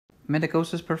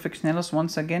Medicosis perfectionalis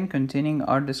once again, continuing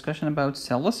our discussion about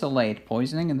salicylate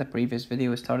poisoning. In the previous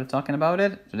video we started talking about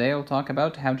it. Today we'll talk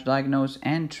about how to diagnose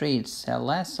and treat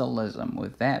salicylism.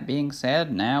 With that being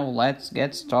said, now let's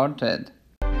get started.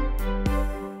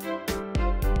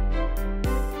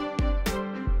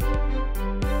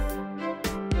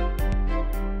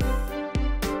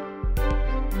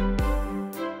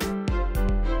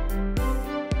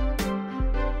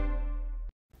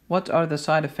 What are the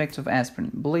side effects of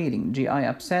aspirin? Bleeding, GI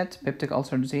upset, peptic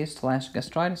ulcer disease /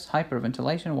 gastritis,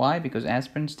 hyperventilation. Why? Because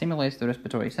aspirin stimulates the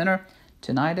respiratory center.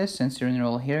 Tinnitus,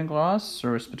 sensorineural hearing loss,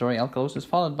 respiratory alkalosis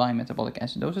followed by metabolic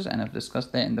acidosis, and I've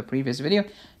discussed that in the previous video.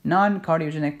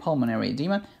 Non-cardiogenic pulmonary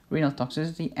edema, renal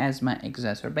toxicity, asthma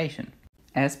exacerbation.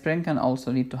 Aspirin can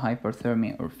also lead to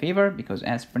hyperthermia or fever because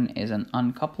aspirin is an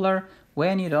uncoupler.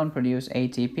 When you don't produce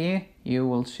ATP, you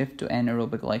will shift to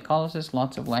anaerobic glycolysis,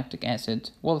 lots of lactic acid.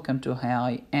 Welcome to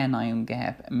high anion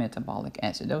gap metabolic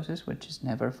acidosis, which is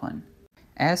never fun.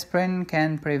 Aspirin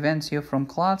can prevent you from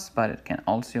clots, but it can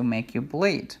also make you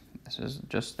bleed. This is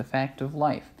just the fact of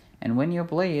life. And when you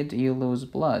bleed, you lose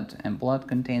blood, and blood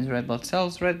contains red blood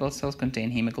cells. Red blood cells contain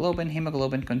hemoglobin.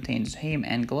 Hemoglobin contains heme,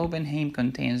 and globin. Heme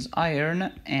contains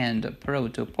iron and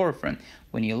protoporphyrin.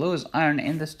 When you lose iron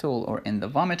in the stool or in the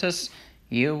vomitus,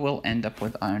 you will end up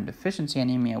with iron deficiency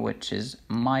anemia, which is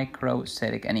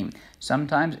microcytic anemia.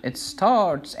 Sometimes it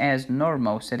starts as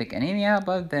normocytic anemia,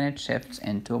 but then it shifts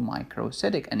into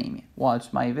microcytic anemia.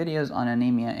 Watch my videos on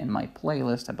anemia in my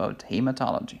playlist about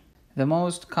hematology. The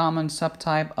most common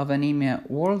subtype of anemia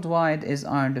worldwide is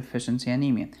iron deficiency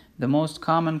anemia. The most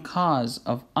common cause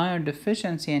of iron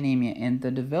deficiency anemia in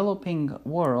the developing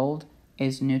world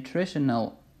is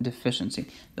nutritional deficiency.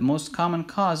 The most common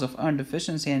cause of iron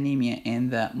deficiency anemia in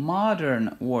the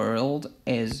modern world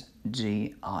is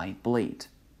GI bleed.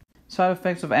 Side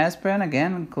effects of aspirin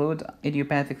again include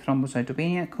idiopathic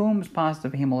thrombocytopenia, Coombs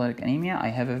positive hemolytic anemia. I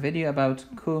have a video about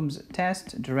Coombs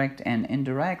test, direct and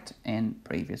indirect, in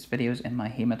previous videos in my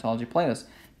hematology playlist.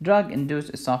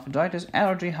 Drug-induced esophagitis,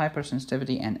 allergy,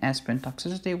 hypersensitivity, and aspirin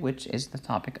toxicity, which is the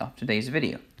topic of today's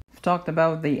video. I've talked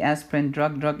about the aspirin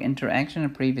drug-drug interaction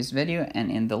in a previous video, and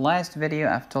in the last video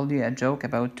I've told you a joke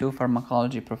about two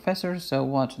pharmacology professors, so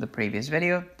watch the previous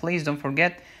video. Please don't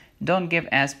forget, don't give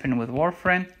aspirin with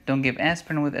warfarin, don't give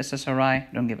aspirin with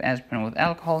SSRI, don't give aspirin with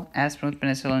alcohol, aspirin with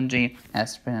penicillin G,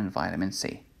 aspirin and vitamin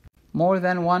C. More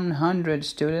than 100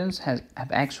 students have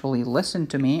actually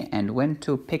listened to me and went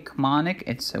to Picmonic.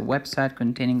 It's a website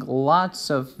containing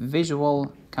lots of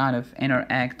visual kind of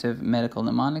interactive medical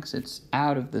mnemonics. It's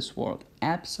out of this world.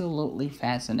 Absolutely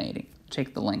fascinating.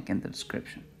 Check the link in the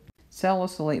description.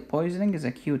 Salicylate poisoning is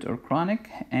acute or chronic,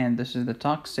 and this is the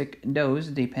toxic dose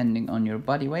depending on your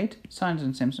body weight. Signs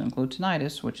and symptoms include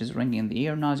tinnitus, which is ringing in the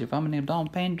ear, nausea, vomiting,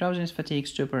 abdominal pain, drowsiness, fatigue,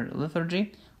 stupor,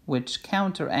 lethargy, which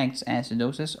counteracts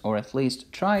acidosis, or at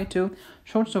least try to,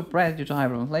 shortness of breath due to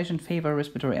hyperventilation, fever,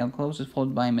 respiratory alkalosis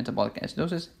followed by metabolic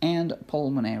acidosis, and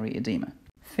pulmonary edema.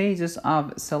 Phases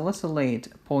of salicylate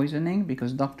poisoning,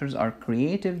 because doctors are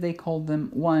creative, they call them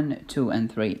 1, 2, and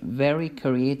 3. Very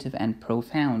creative and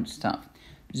profound stuff.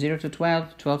 0 to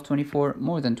 12, 12 to 24,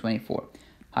 more than 24.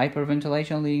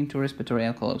 Hyperventilation leading to respiratory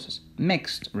alkalosis.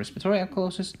 Mixed respiratory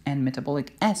alkalosis and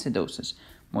metabolic acidosis.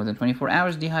 More than 24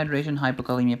 hours, dehydration,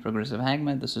 hypokalemia, progressive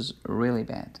asthma. This is really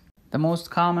bad. The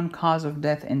most common cause of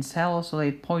death in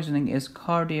salicylate poisoning is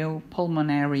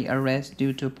cardiopulmonary arrest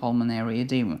due to pulmonary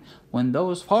edema. When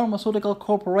those pharmaceutical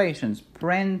corporations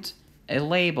print a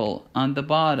label on the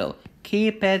bottle,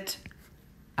 keep it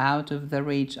out of the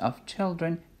reach of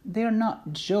children, they're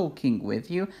not joking with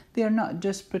you. They're not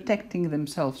just protecting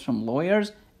themselves from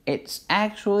lawyers. It's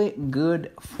actually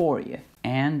good for you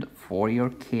and for your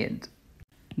kid.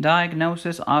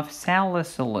 Diagnosis of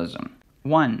salicylism.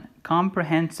 1.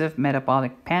 Comprehensive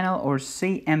Metabolic Panel or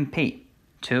CMP.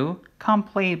 2.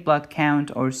 Complete Blood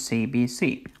Count or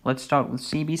CBC. Let's start with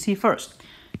CBC first.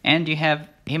 And you have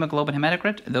hemoglobin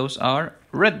hematocrit. Those are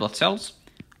red blood cells,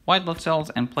 white blood cells,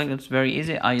 and platelets. Very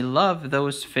easy. I love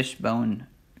those fishbone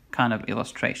kind of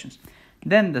illustrations.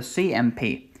 Then the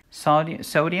CMP.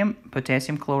 Sodium,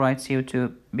 potassium chloride,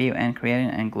 CO2, BO, and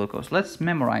creatinine, and glucose. Let's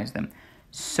memorize them.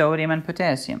 Sodium and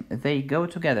potassium, they go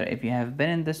together. If you have been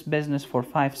in this business for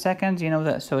 5 seconds, you know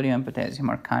that sodium and potassium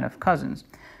are kind of cousins.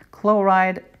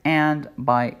 Chloride and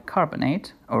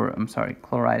bicarbonate,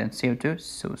 chloride and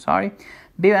CO2,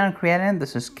 BO and creatinine,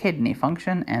 this is kidney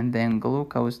function, and then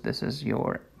glucose, this is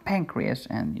your pancreas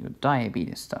and your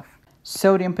diabetes stuff.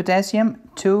 Sodium, potassium,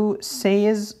 two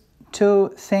things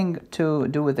to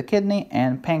do with the kidney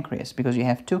and pancreas, because you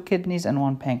have 2 kidneys and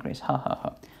 1 pancreas, ha ha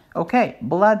ha. Okay,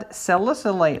 blood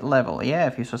salicylate level. Yeah,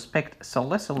 if you suspect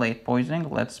salicylate poisoning,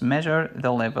 let's measure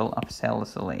the level of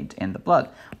salicylate in the blood.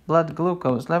 Blood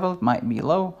glucose level might be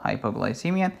low,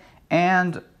 hypoglycemia,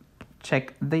 and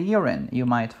check the urine. You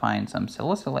might find some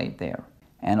salicylate there.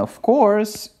 And of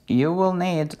course, you will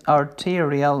need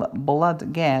arterial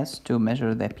blood gas to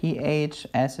measure the pH,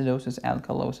 acidosis,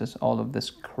 alkalosis, all of this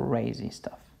crazy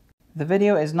stuff. The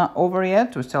video is not over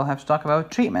yet. We still have to talk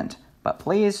about treatment. But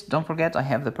please don't forget, I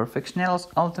have the Perfectionist's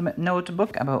Ultimate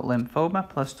Notebook about lymphoma,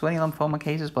 plus 20 lymphoma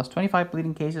cases, plus 25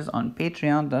 bleeding cases on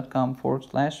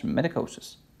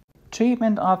patreon.com/medicosis.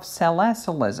 Treatment of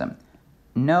Salicylism.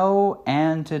 No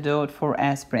antidote for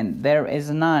aspirin. There is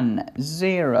none.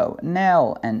 Zero.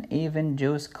 Nil. And even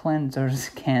juice cleansers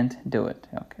can't do it.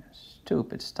 Okay,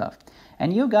 stupid stuff.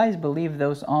 And you guys believe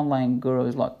those online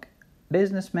gurus. Look,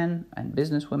 businessmen and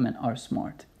businesswomen are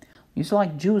smart. You see,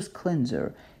 like juice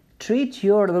cleanser. Treat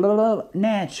your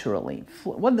naturally.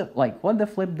 What the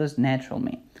flip does natural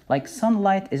mean? Like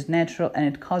sunlight is natural and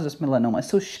it causes melanoma.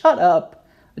 So shut up.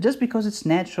 Just because it's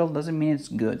natural doesn't mean it's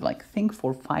good. Like think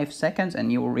for 5 seconds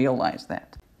and you will realize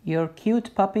that. Your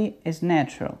cute puppy is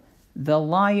natural. The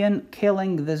lion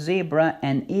killing the zebra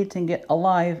and eating it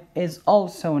alive is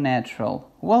also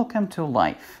natural. Welcome to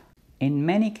life. In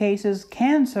many cases,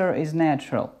 cancer is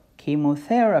natural.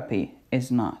 Chemotherapy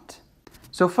is not.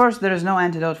 So first, there is no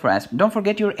antidote for aspirin. Don't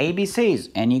forget your ABCs.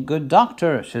 Any good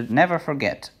doctor should never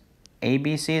forget.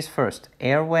 ABCs first.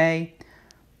 Airway,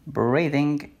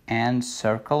 breathing, and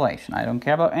circulation. I don't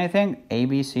care about anything.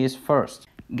 ABCs first.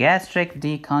 Gastric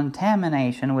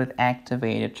decontamination with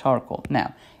activated charcoal.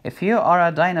 Now, if you are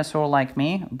a dinosaur like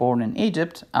me, born in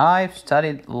Egypt, I've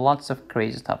studied lots of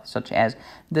crazy stuff, such as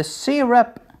the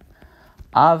syrup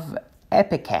of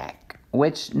ipecac,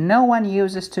 which no one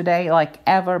uses today like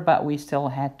ever, but we still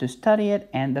had to study it,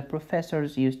 and the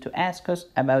professors used to ask us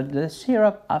about the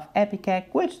syrup of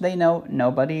ipecac, which they know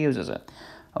nobody uses it.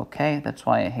 Okay, that's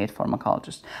why I hate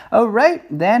pharmacologists. Alright,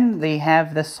 then they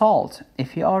have the salt.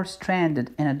 If you are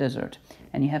stranded in a desert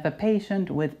and you have a patient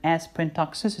with aspirin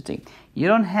toxicity, you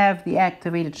don't have the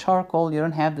activated charcoal, you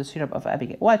don't have the syrup of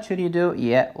ipecac. What should you do?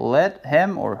 Yeah, let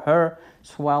him or her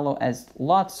swallow as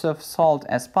lots of salt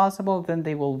as possible, then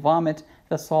they will vomit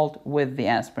the salt with the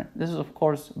aspirin. This is of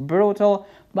course brutal,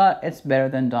 but it's better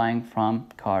than dying from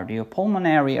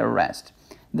cardiopulmonary arrest.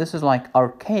 This is like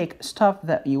archaic stuff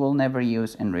that you will never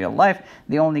use in real life.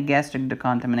 The only gastric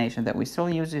decontamination that we still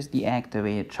use is the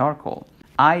activated charcoal.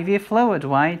 IV fluid,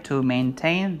 why? To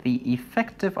maintain the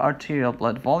effective arterial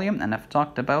blood volume, and I've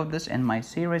talked about this in my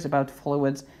series about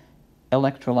fluids,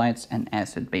 electrolytes, and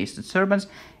acid-base disturbance.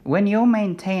 When you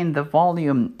maintain the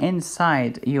volume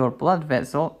inside your blood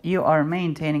vessel, you are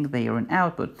maintaining the urine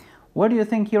output. Where do you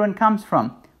think urine comes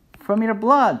from? From your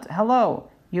blood. Hello.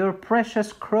 Your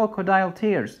precious crocodile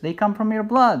tears, they come from your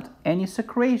blood. Any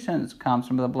secretions comes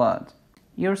from the blood.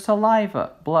 Your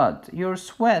saliva, blood. Your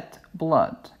sweat,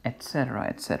 blood, etc.,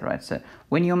 etc., etc.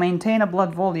 When you maintain a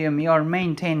blood volume, you are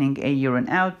maintaining a urine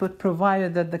output,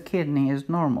 provided that the kidney is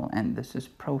normal, and this is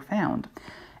profound.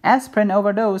 Aspirin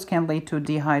overdose can lead to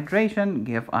dehydration.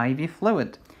 Give IV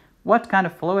fluid. What kind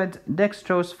of fluid?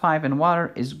 Dextrose 5 in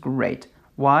water is great.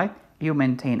 Why? You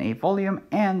maintain a volume,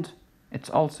 and it's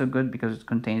also good because it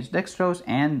contains dextrose,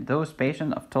 and those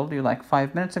patients I've told you like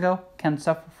 5 minutes ago can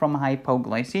suffer from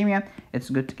hypoglycemia. It's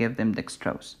good to give them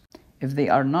dextrose. If they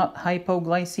are not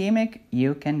hypoglycemic,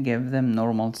 you can give them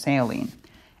normal saline.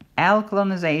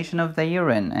 Alkalinization of the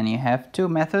urine, and you have two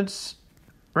methods.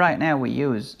 Right now we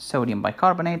use sodium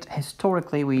bicarbonate.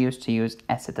 Historically we used to use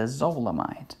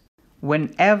acetazolamide.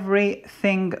 When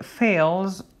everything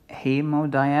fails,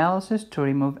 hemodialysis to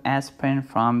remove aspirin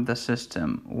from the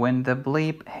system when the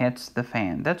bleep hits the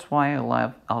fan. That's why I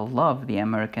love the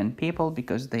American people,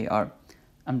 because their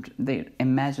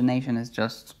imagination is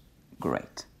just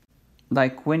great.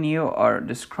 Like when you are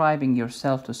describing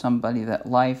yourself to somebody that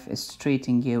life is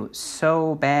treating you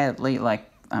so badly,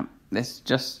 like it's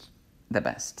just the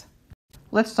best.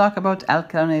 Let's talk about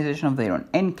alkalinization of the urine.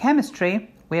 In chemistry,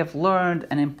 we have learned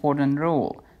an important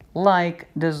rule. Like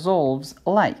dissolves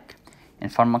like. In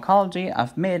pharmacology,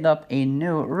 I've made up a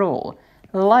new rule.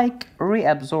 Like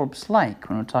reabsorbs like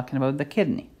when we're talking about the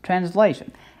kidney.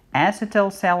 Translation: acetyl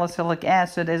salicylic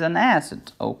acid is an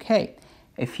acid. Okay.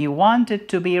 If you want it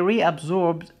to be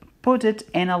reabsorbed, put it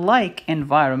in a like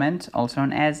environment, also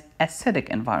known as acidic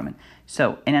environment.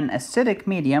 So in an acidic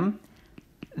medium,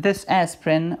 this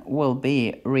aspirin will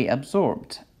be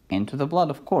reabsorbed into the blood,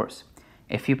 of course.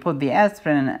 If you put the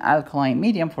aspirin in an alkaline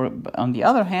medium, on the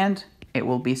other hand, it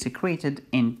will be secreted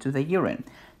into the urine.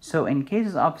 So in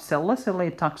cases of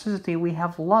salicylate toxicity, we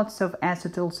have lots of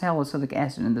acetyl salicylic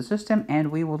acid in the system,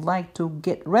 and we would like to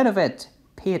get rid of it.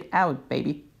 Pee it out,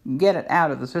 baby. Get it out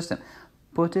of the system.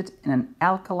 Put it in an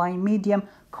alkaline medium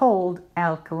called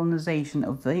alkalinization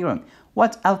of the urine.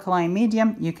 What alkaline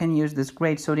medium? You can use this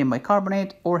great sodium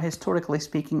bicarbonate, or historically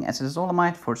speaking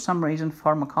acetazolamide. For some reason,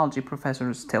 pharmacology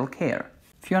professors still care.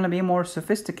 If you want to be more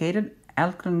sophisticated,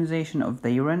 alkalinization of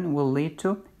the urine will lead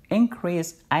to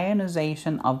increased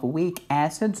ionization of weak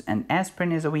acids, and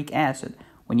aspirin is a weak acid.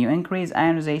 When you increase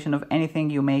ionization of anything,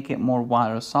 you make it more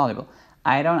water soluble.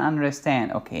 I don't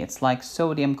understand. Okay, it's like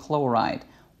sodium chloride.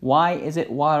 Why is it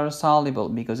water soluble?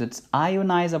 Because it's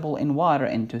ionizable in water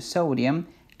into sodium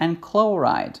and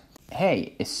chloride.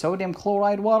 Hey, is sodium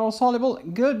chloride water soluble?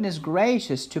 Goodness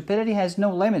gracious, stupidity has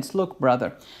no limits. Look,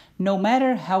 brother, no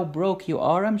matter how broke you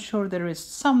are, I'm sure there is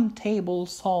some table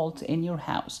salt in your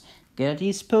house. Get a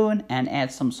teaspoon and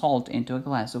add some salt into a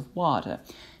glass of water.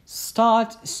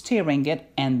 Start stirring it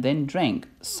and then drink.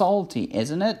 Salty,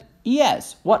 isn't it?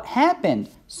 Yes. What happened?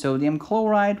 Sodium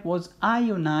chloride was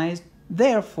ionized,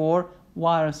 therefore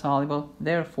water soluble,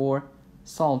 therefore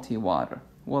salty water.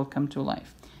 Welcome to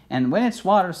life. And when it's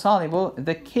water soluble,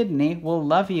 the kidney will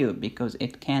love you because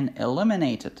it can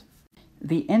eliminate it.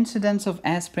 The incidence of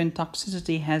aspirin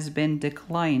toxicity has been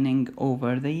declining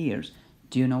over the years.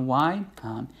 Do you know why?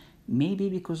 Maybe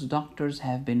because doctors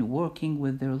have been working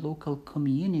with their local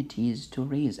communities to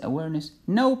raise awareness.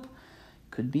 Nope.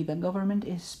 Could be the government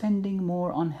is spending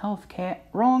more on healthcare.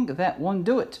 Wrong, that won't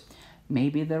do it.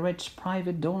 Maybe the rich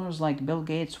private donors like Bill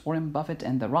Gates, Warren Buffett,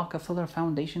 and the Rockefeller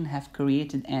Foundation have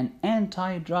created an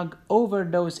anti-drug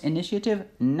overdose initiative.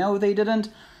 No, they didn't.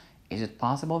 Is it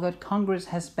possible that Congress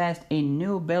has passed a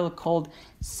new bill called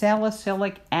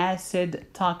Salicylic Acid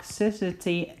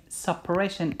Toxicity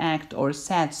Suppression Act, or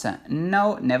SATSA?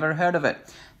 No, never heard of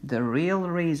it. The real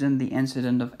reason the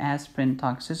incidence of aspirin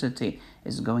toxicity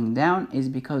is going down is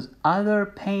because other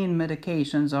pain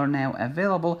medications are now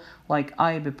available, like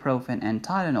ibuprofen and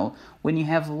Tylenol. When you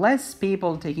have less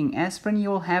people taking aspirin, you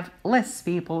will have less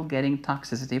people getting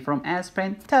toxicity from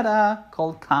aspirin. Ta-da!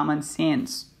 Called common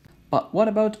sense. But what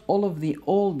about all of the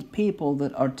old people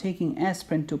that are taking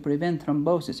aspirin to prevent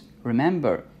thrombosis?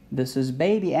 Remember, this is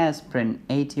baby aspirin,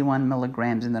 81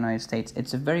 milligrams in the United States.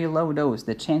 It's a very low dose.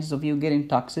 The chances of you getting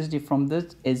toxicity from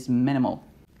this is minimal.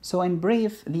 So in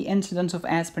brief, the incidence of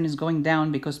aspirin is going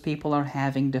down because people are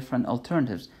having different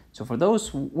alternatives. So for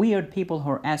those weird people who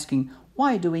are asking,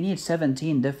 why do we need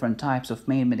 17 different types of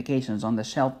main medications on the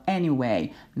shelf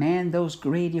anyway? Man, those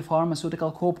greedy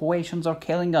pharmaceutical corporations are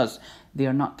killing us. They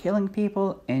are not killing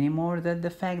people anymore than the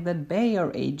fact that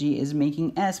Bayer AG is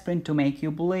making aspirin to make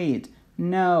you bleed.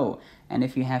 No. And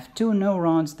if you have two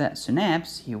neurons that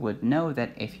synapse, you would know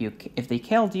that if they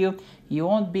killed you, you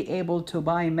won't be able to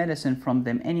buy medicine from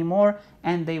them anymore,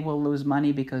 and they will lose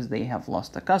money because they have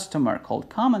lost a customer. Called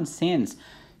common sense.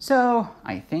 So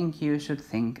I think you should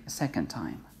think a second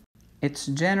time. It's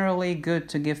generally good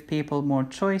to give people more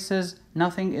choices.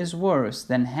 Nothing is worse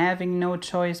than having no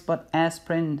choice but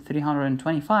aspirin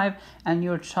 325 and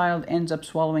your child ends up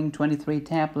swallowing 23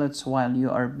 tablets while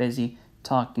you are busy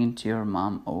talking to your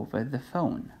mom over the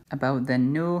phone about the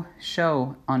new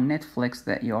show on Netflix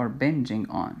that you are binging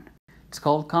on. It's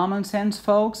called common sense,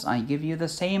 folks. I give you the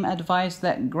same advice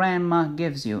that grandma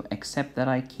gives you, except that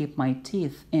I keep my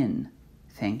teeth in.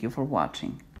 Thank you for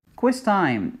watching. Quiz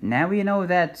time. Now you know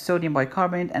that sodium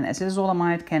bicarbonate and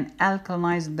acetazolamide can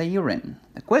alkalinize the urine.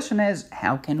 The question is,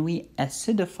 how can we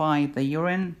acidify the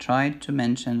urine? Try to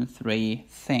mention 3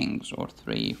 things or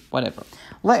 3 whatever.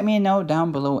 Let me know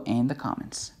down below in the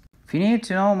comments. If you need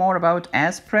to know more about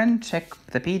aspirin, check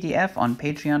the PDF on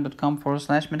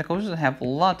patreon.com/medicosis. I have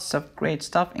lots of great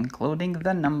stuff, including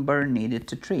the number needed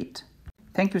to treat.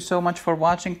 Thank you so much for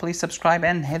watching. Please subscribe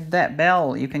and hit that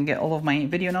bell. You can get all of my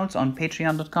video notes on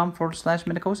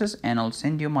patreon.com/medicosis, and I'll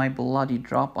send you my bloody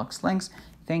Dropbox links.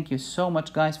 Thank you so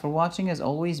much, guys, for watching. As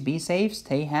always, be safe,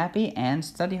 stay happy, and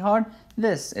study hard.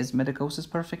 This is Medicosis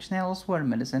Perfectionalis, where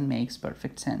medicine makes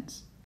perfect sense.